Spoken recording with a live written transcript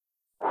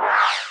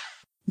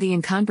the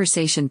In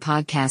Conversation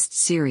podcast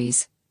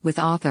series, with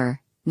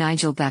author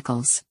Nigel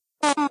Beckles.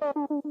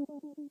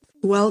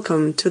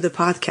 Welcome to the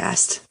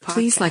podcast.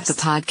 Please like the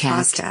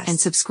podcast and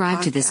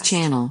subscribe to this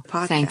channel.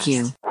 Thank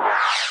you.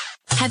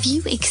 Have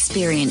you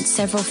experienced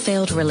several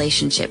failed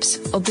relationships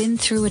or been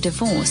through a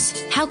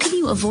divorce? How can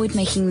you avoid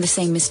making the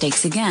same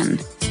mistakes again?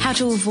 How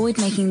to avoid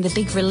making the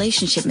big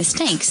relationship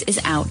mistakes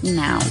is out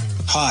now.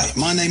 Hi,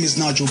 my name is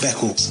Nigel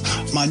Beckles.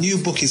 My new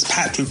book is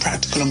packed with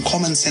practical and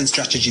common sense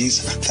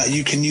strategies that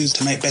you can use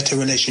to make better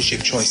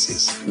relationship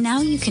choices.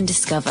 Now you can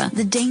discover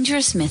the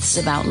dangerous myths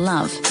about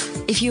love.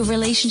 If your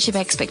relationship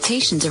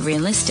expectations are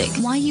realistic,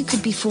 why you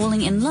could be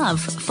falling in love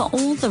for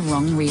all the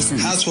wrong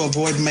reasons. How to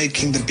avoid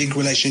making the big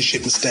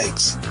relationship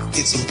mistakes.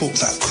 It's a book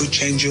that could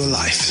change your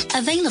life.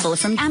 Available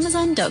from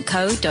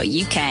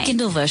amazon.co.uk.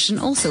 Kindle version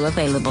also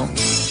available.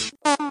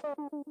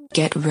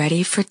 Get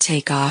ready for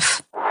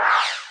takeoff.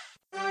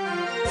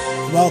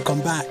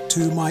 Welcome back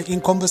to my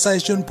In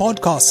Conversation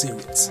podcast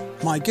series.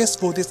 My guest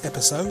for this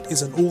episode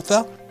is an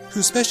author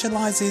who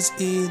specializes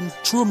in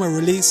trauma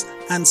release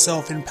and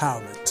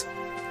self-empowerment.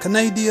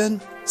 Canadian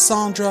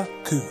Sandra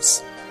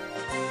Cooze.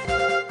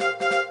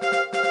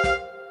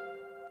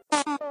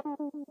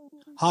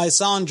 Hi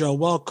Sandra,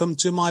 welcome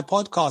to my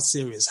podcast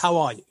series. How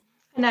are you?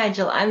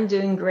 Nigel, I'm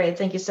doing great.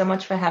 Thank you so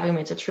much for having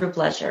me. It's a true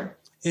pleasure.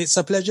 It's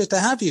a pleasure to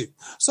have you.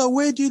 So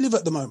where do you live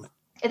at the moment?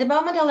 At the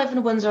moment, I live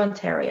in Windsor,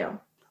 Ontario.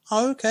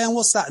 Okay, and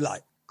what's that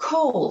like?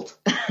 Cold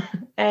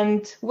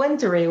and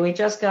wintry. We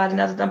just got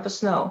another dump of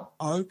snow.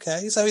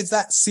 Okay, so is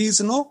that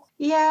seasonal?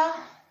 Yeah,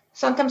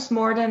 sometimes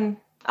more than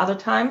other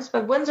times,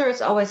 but Windsor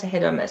is always a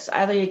hit or miss.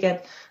 Either you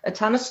get a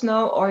ton of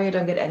snow or you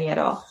don't get any at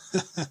all.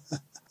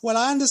 Well,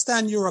 I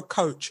understand you're a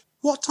coach.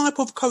 What type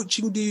of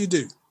coaching do you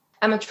do?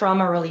 I'm a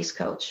trauma release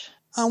coach.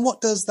 And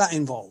what does that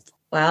involve?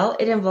 Well,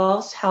 it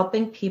involves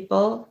helping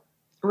people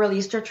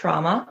release their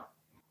trauma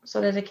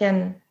so that they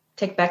can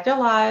take back their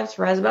lives,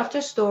 rise above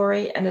their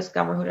story, and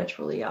discover who they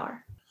truly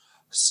are.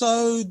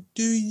 So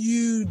do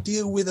you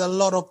deal with a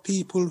lot of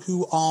people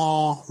who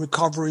are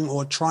recovering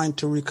or trying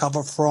to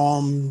recover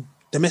from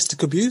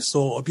domestic abuse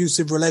or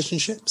abusive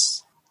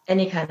relationships?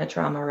 Any kind of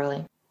trauma,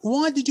 really.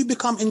 Why did you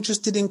become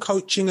interested in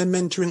coaching and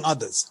mentoring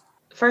others?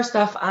 First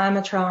off, I'm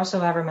a trauma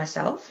survivor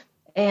myself,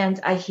 and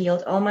I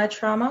healed all my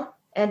trauma.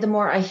 And the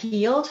more I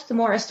healed, the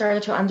more I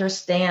started to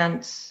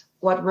understand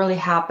what really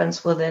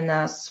happens within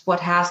us, what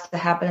has to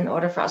happen in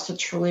order for us to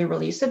truly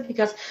release it,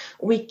 because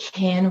we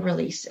can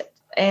release it.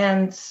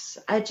 And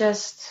I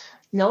just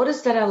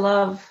noticed that I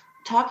love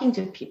talking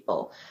to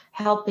people,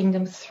 helping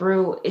them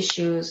through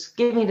issues,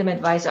 giving them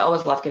advice. I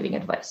always love giving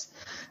advice.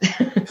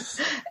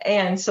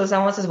 And so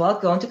someone says, well,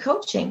 go into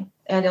coaching.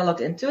 And I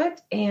looked into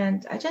it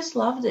and I just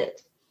loved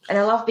it. And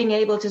I love being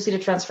able to see the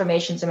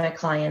transformations in my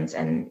clients,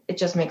 and it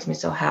just makes me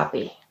so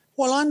happy.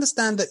 Well, I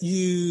understand that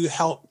you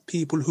help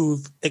people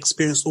who've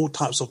experienced all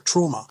types of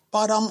trauma,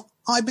 but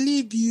I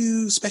believe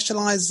you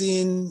specialize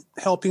in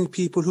helping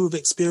people who've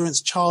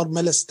experienced child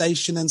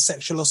molestation and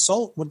sexual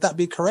assault. Would that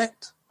be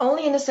correct?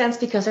 Only in a sense,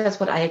 because that's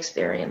what I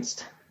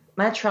experienced.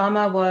 My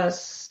trauma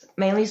was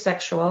mainly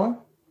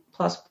sexual,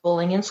 plus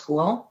bullying in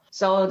school.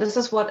 So this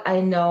is what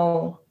I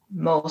know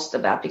most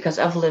about because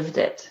I've lived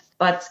it.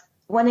 But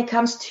when it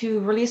comes to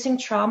releasing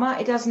trauma,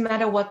 it doesn't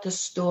matter what the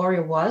story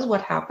was,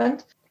 what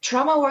happened.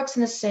 Trauma works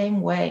in the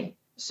same way.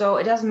 So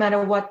it doesn't matter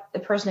what the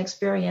person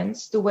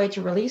experienced. The way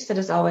to release it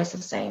is always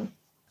the same.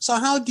 So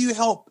how do you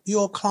help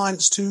your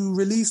clients to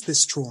release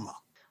this trauma?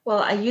 Well,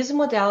 I use a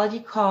modality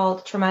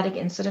called traumatic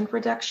incident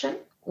reduction,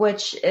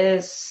 which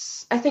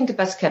is, I think, the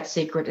best kept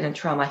secret in the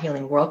trauma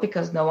healing world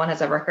because no one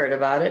has ever heard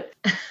about it.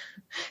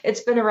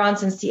 It's been around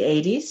since the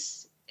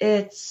 80s.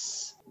 It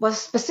was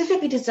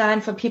specifically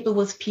designed for people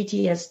with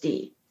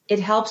PTSD. It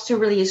helps to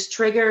release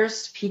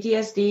triggers,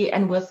 PTSD,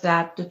 and with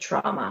that, the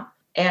trauma.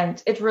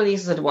 And it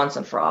releases it once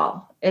and for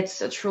all.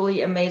 It's a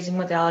truly amazing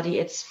modality.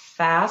 It's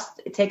fast.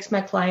 It takes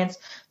my clients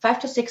 5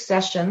 to 6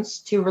 sessions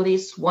to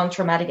release one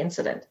traumatic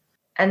incident.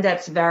 And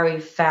that's very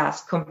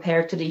fast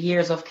compared to the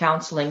years of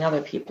counseling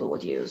other people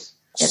would use.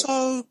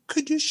 So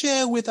could you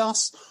share with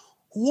us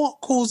what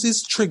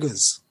causes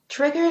triggers?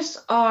 Triggers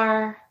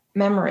are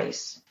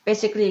memories,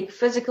 basically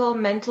physical,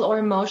 mental, or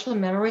emotional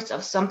memories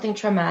of something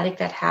traumatic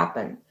that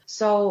happened.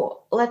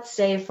 So let's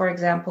say, for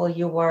example,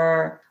 you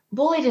were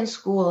bullied in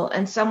school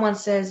and someone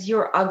says,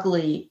 you're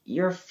ugly,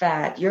 you're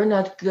fat, you're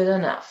not good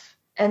enough.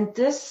 And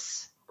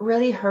this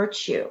really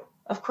hurts you.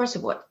 Of course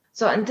it would.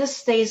 So, and this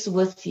stays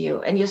with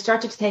you and you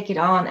start to take it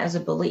on as a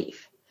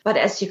belief. But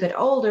as you get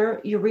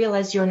older, you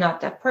realize you're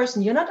not that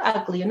person. You're not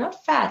ugly, you're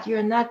not fat,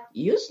 you're not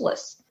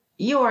useless.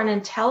 You are an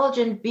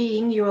intelligent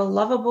being, you're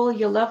lovable,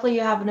 you're lovely,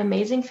 you have an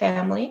amazing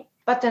family.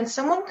 But then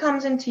someone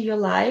comes into your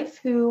life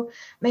who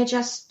may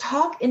just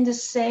talk in the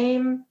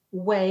same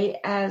way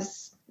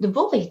as the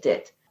bully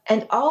did.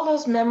 And all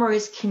those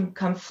memories can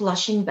come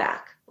flushing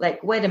back.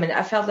 Like, wait a minute,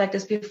 I felt like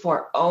this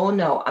before. Oh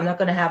no, I'm not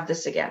going to have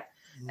this again.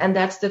 Mm-hmm. And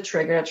that's the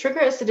trigger. The trigger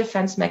is the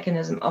defense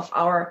mechanism of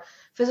our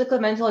physical,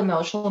 mental,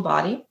 emotional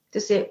body to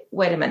say,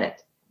 wait a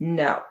minute,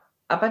 no,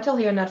 up until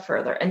here, not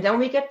further. And then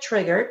we get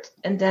triggered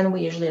and then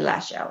we usually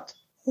lash out.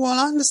 Well,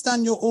 I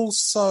understand you're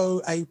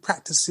also a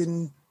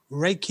practicing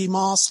Reiki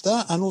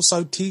master and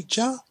also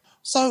teacher.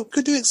 So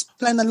could you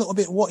explain a little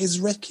bit what is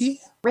Reiki?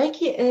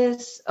 Reiki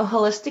is a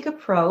holistic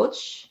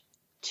approach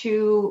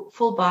to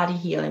full body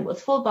healing.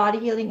 With full body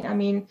healing, I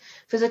mean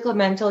physical,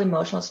 mental,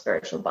 emotional,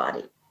 spiritual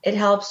body. It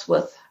helps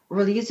with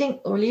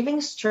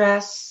relieving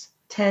stress,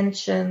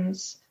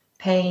 tensions,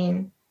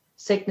 pain,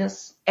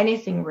 sickness,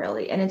 anything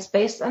really. And it's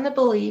based on the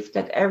belief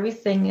that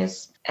everything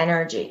is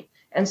energy.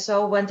 And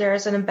so when there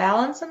is an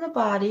imbalance in the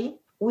body,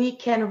 we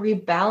can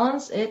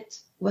rebalance it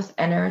with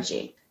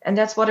energy. And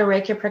that's what a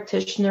Reiki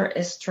practitioner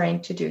is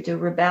trained to do, to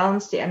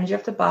rebalance the energy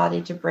of the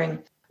body, to bring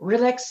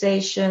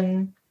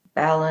relaxation,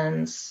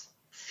 balance,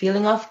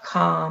 feeling of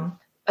calm.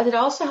 But it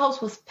also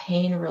helps with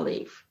pain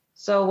relief.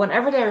 So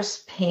whenever there's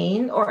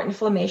pain or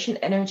inflammation,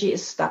 energy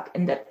is stuck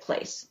in that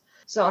place.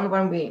 So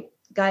when we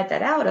guide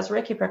that out as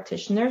Reiki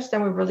practitioners,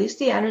 then we release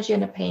the energy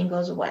and the pain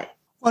goes away.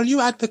 Well, you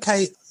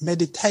advocate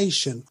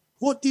meditation.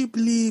 What do you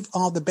believe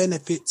are the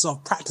benefits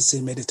of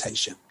practicing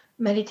meditation?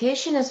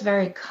 Meditation is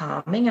very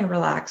calming and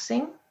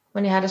relaxing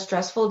when you had a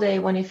stressful day,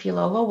 when you feel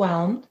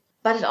overwhelmed.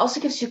 But it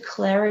also gives you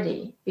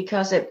clarity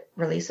because it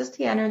releases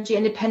the energy.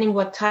 And depending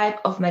what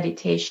type of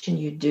meditation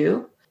you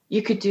do,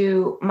 you could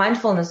do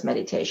mindfulness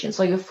meditation.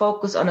 So you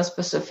focus on a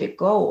specific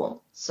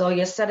goal. So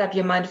you set up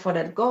your mind for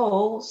that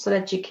goal so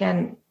that you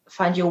can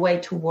find your way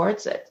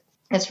towards it.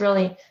 It's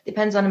really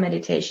depends on the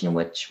meditation,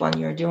 which one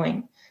you're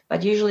doing.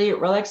 But usually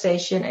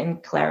relaxation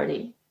and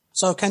clarity.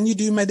 So can you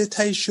do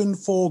meditation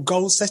for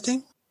goal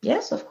setting?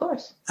 Yes, of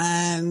course.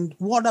 And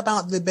what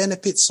about the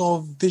benefits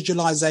of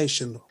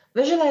visualization?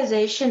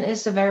 Visualization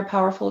is a very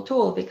powerful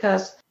tool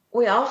because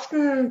we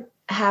often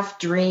have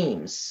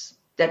dreams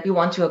that we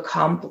want to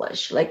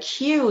accomplish, like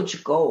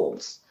huge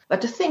goals.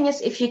 But the thing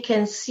is, if you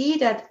can see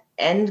that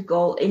end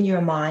goal in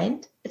your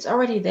mind, it's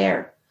already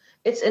there.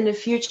 It's in the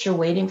future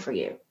waiting for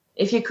you.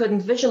 If you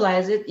couldn't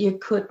visualize it, you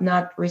could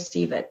not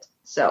receive it.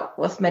 So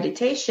with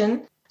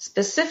meditation,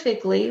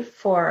 specifically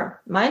for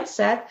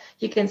mindset,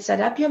 you can set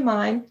up your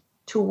mind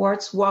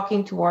towards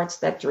walking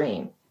towards that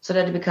dream so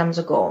that it becomes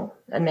a goal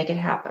and make it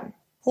happen.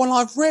 Well,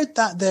 I've read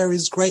that there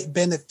is great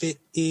benefit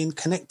in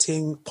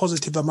connecting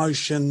positive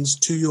emotions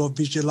to your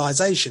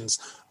visualizations.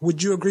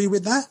 Would you agree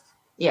with that?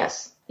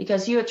 Yes,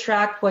 because you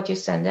attract what you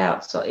send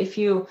out. So if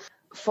you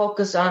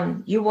focus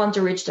on you want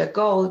to reach that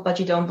goal, but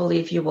you don't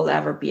believe you will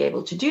ever be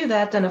able to do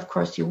that, then of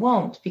course you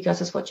won't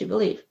because it's what you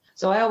believe.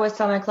 So I always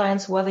tell my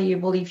clients, whether you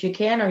believe you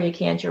can or you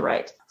can't, you're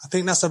right. I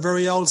think that's a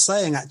very old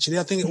saying, actually.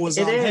 I think it was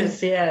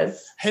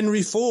yes.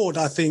 Henry Ford,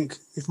 I think,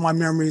 if my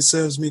memory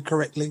serves me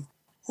correctly.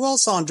 Well,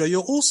 Sandra,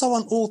 you're also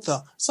an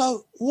author.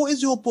 So what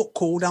is your book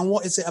called and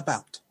what is it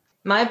about?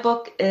 My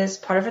book is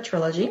part of a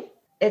trilogy.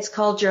 It's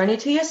called Journey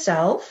to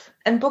Yourself.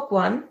 And book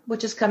one,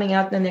 which is coming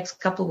out in the next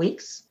couple of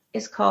weeks,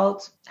 is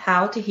called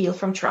How to Heal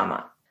from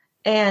Trauma.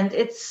 And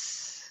it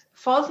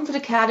falls into the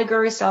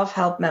category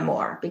self-help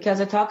memoir because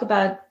I talk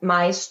about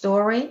my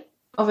story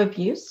of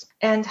abuse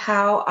and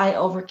how I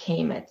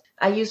overcame it.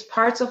 I use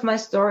parts of my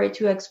story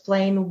to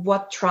explain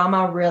what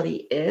trauma really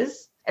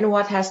is and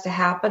what has to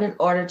happen in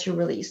order to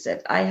release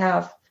it. I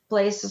have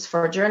places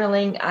for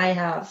journaling. I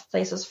have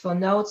places for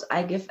notes.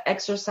 I give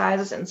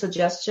exercises and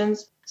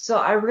suggestions. So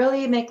I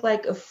really make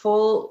like a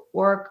full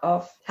work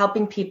of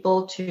helping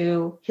people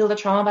to heal the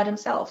trauma by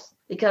themselves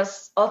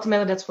because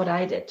ultimately that's what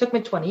I did. It took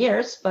me 20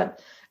 years, but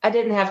I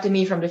didn't have the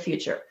me from the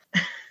future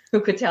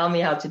who could tell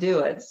me how to do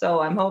it. So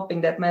I'm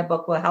hoping that my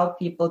book will help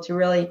people to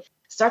really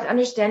start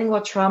understanding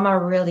what trauma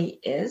really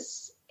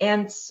is.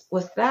 And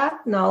with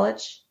that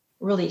knowledge,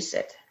 release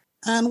it.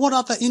 And what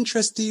other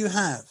interests do you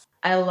have?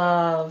 I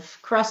love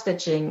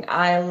cross-stitching.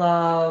 I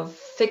love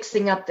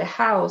fixing up the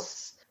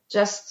house.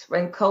 Just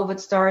when COVID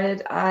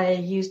started, I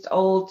used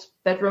old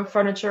bedroom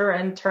furniture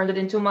and turned it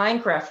into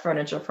Minecraft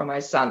furniture for my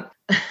son.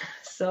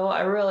 So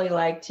I really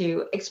like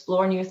to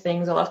explore new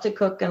things. I love to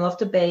cook and love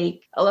to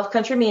bake. I love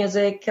country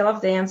music. I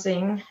love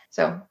dancing.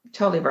 So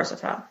totally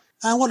versatile.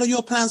 And what are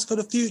your plans for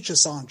the future,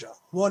 Sandra?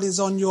 What is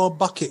on your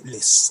bucket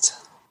list?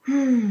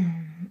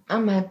 On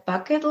my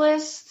bucket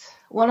list,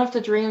 one of the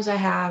dreams I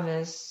have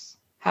is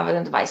have an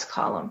advice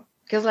column.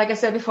 Because like I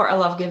said before, I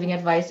love giving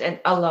advice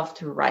and I love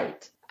to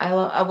write.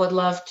 I would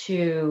love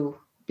to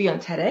be on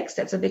TEDx.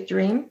 That's a big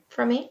dream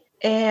for me.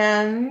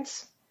 And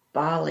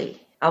Bali.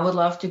 I would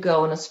love to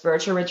go on a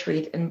spiritual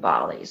retreat in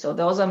Bali. So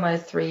those are my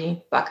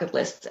 3 bucket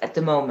lists at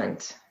the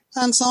moment.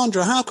 And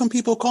Sandra, how can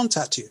people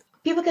contact you?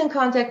 People can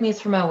contact me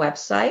through my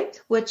website,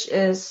 which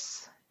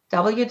is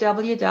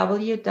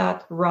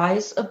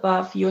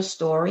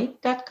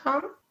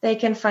www.riseaboveyourstory.com. They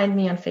can find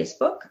me on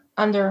Facebook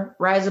under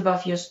Rise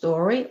Above Your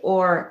Story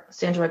or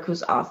Sandra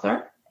Cooze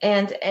Author.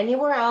 And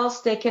anywhere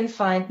else, they can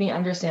find me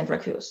under Sandra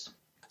Cooze.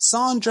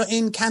 Sandra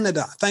in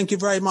Canada, thank you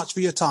very much for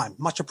your time.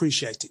 Much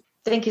appreciated.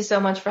 Thank you so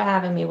much for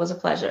having me. It was a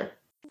pleasure.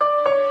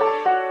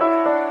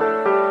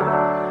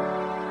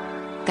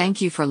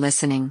 Thank you for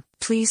listening.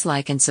 Please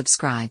like and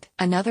subscribe.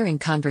 Another In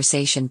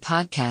Conversation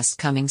podcast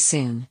coming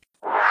soon.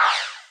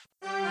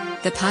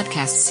 The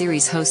podcast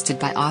series hosted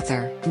by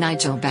author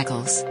Nigel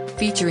Beckles.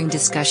 featuring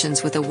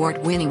discussions with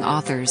award-winning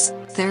authors,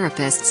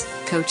 therapists,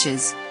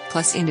 coaches,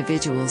 plus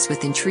individuals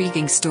with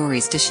intriguing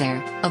stories to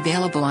share.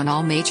 Available on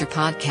all major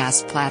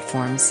podcast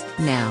platforms.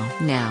 Now.